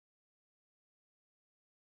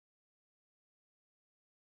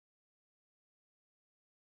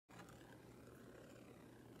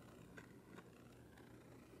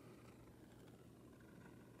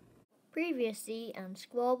Previously on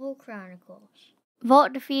Squabble Chronicles.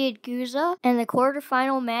 Vault defeated Guza, and the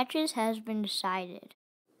quarterfinal matches has been decided.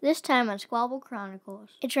 This time on Squabble Chronicles,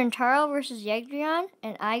 it's Rentaro versus Yegdrion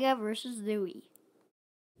and Iga versus Louis.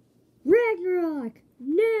 Ragnarok!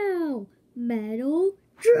 Now! Metal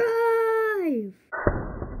Drive!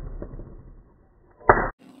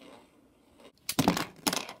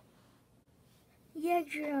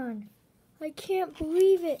 Yegdrion, I can't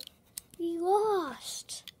believe it. He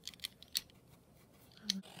lost.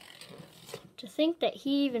 To think that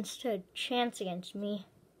he even stood a chance against me.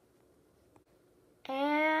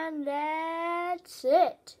 And that's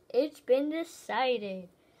it. It's been decided.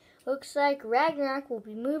 Looks like Ragnarok will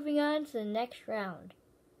be moving on to the next round.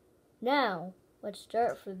 Now, let's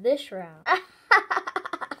start for this round.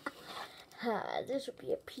 This will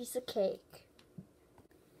be a piece of cake.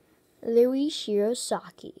 Louis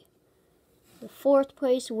Shirosaki, the 4th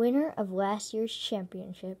place winner of last year's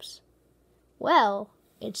championships. Well,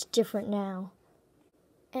 it's different now.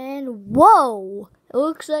 And whoa! It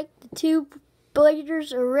looks like the two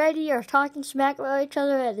bladers already are talking smack about each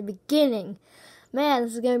other at the beginning. Man,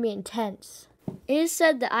 this is going to be intense. It is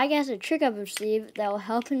said that Iga has a trick up his sleeve that will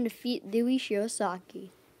help him defeat Louis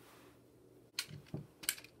Shirosaki.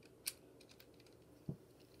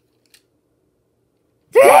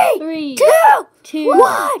 Three, two,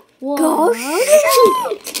 one, go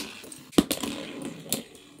shoot!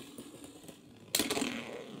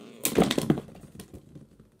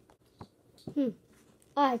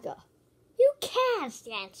 Iga, you can't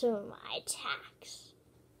stand some of my attacks.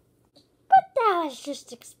 But that was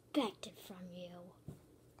just expected from you.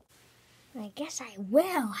 I guess I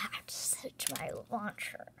will have to switch my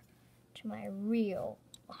launcher to my real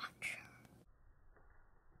launcher.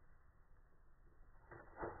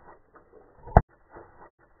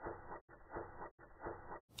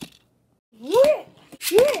 Yeah.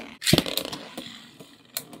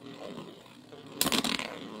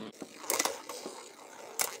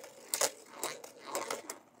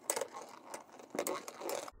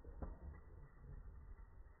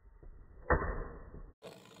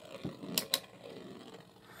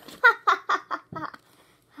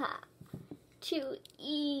 Too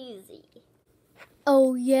easy.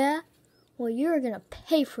 Oh yeah? Well, you're gonna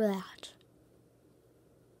pay for that.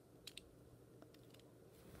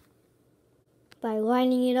 By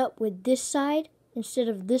lining it up with this side instead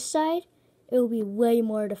of this side, it will be way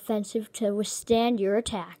more defensive to withstand your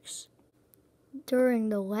attacks. During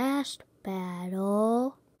the last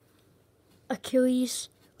battle, Achilles,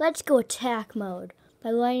 let's go attack mode.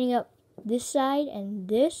 By lining up this side and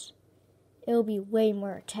this, it will be way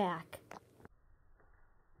more attack.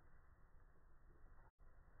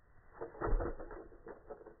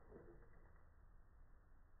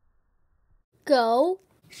 Go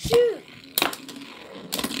shoot!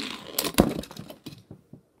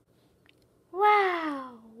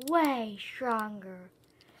 Wow, way stronger.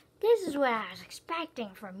 This is what I was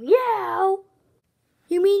expecting from you.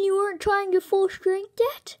 You mean you weren't trying to full strength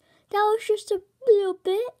yet? That was just a little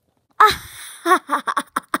bit.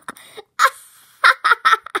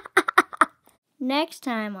 Next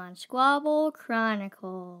time on Squabble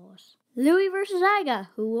Chronicles. Louis versus Iga,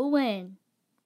 who will win?